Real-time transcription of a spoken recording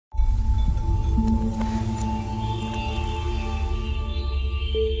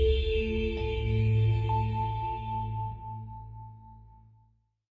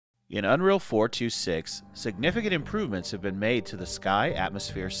In Unreal 4.2.6, significant improvements have been made to the sky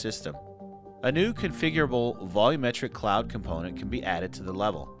atmosphere system. A new configurable volumetric cloud component can be added to the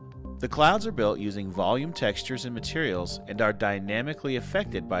level. The clouds are built using volume textures and materials and are dynamically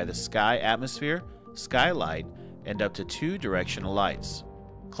affected by the sky atmosphere, skylight, and up to 2 directional lights.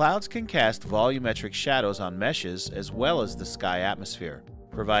 Clouds can cast volumetric shadows on meshes as well as the sky atmosphere,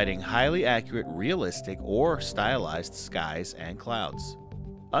 providing highly accurate, realistic, or stylized skies and clouds.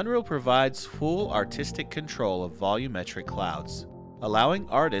 Unreal provides full artistic control of volumetric clouds, allowing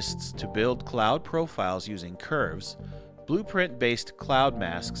artists to build cloud profiles using curves, blueprint-based cloud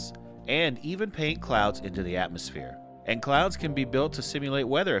masks, and even paint clouds into the atmosphere. And clouds can be built to simulate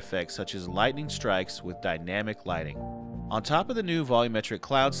weather effects such as lightning strikes with dynamic lighting. On top of the new volumetric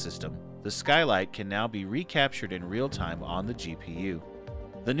cloud system, the skylight can now be recaptured in real time on the GPU.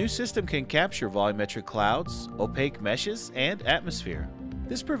 The new system can capture volumetric clouds, opaque meshes, and atmosphere.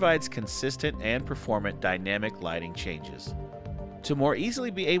 This provides consistent and performant dynamic lighting changes. To more easily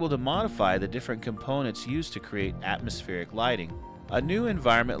be able to modify the different components used to create atmospheric lighting, a new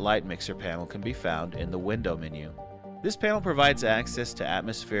environment light mixer panel can be found in the window menu. This panel provides access to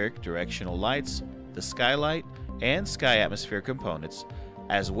atmospheric directional lights, the skylight, and sky atmosphere components,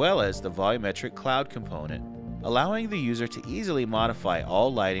 as well as the volumetric cloud component, allowing the user to easily modify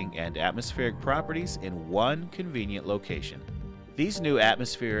all lighting and atmospheric properties in one convenient location. These new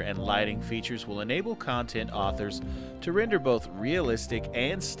atmosphere and lighting features will enable content authors to render both realistic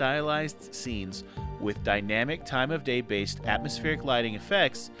and stylized scenes with dynamic time-of-day based atmospheric lighting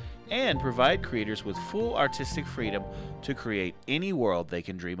effects and provide creators with full artistic freedom to create any world they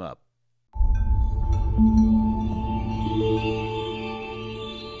can dream up.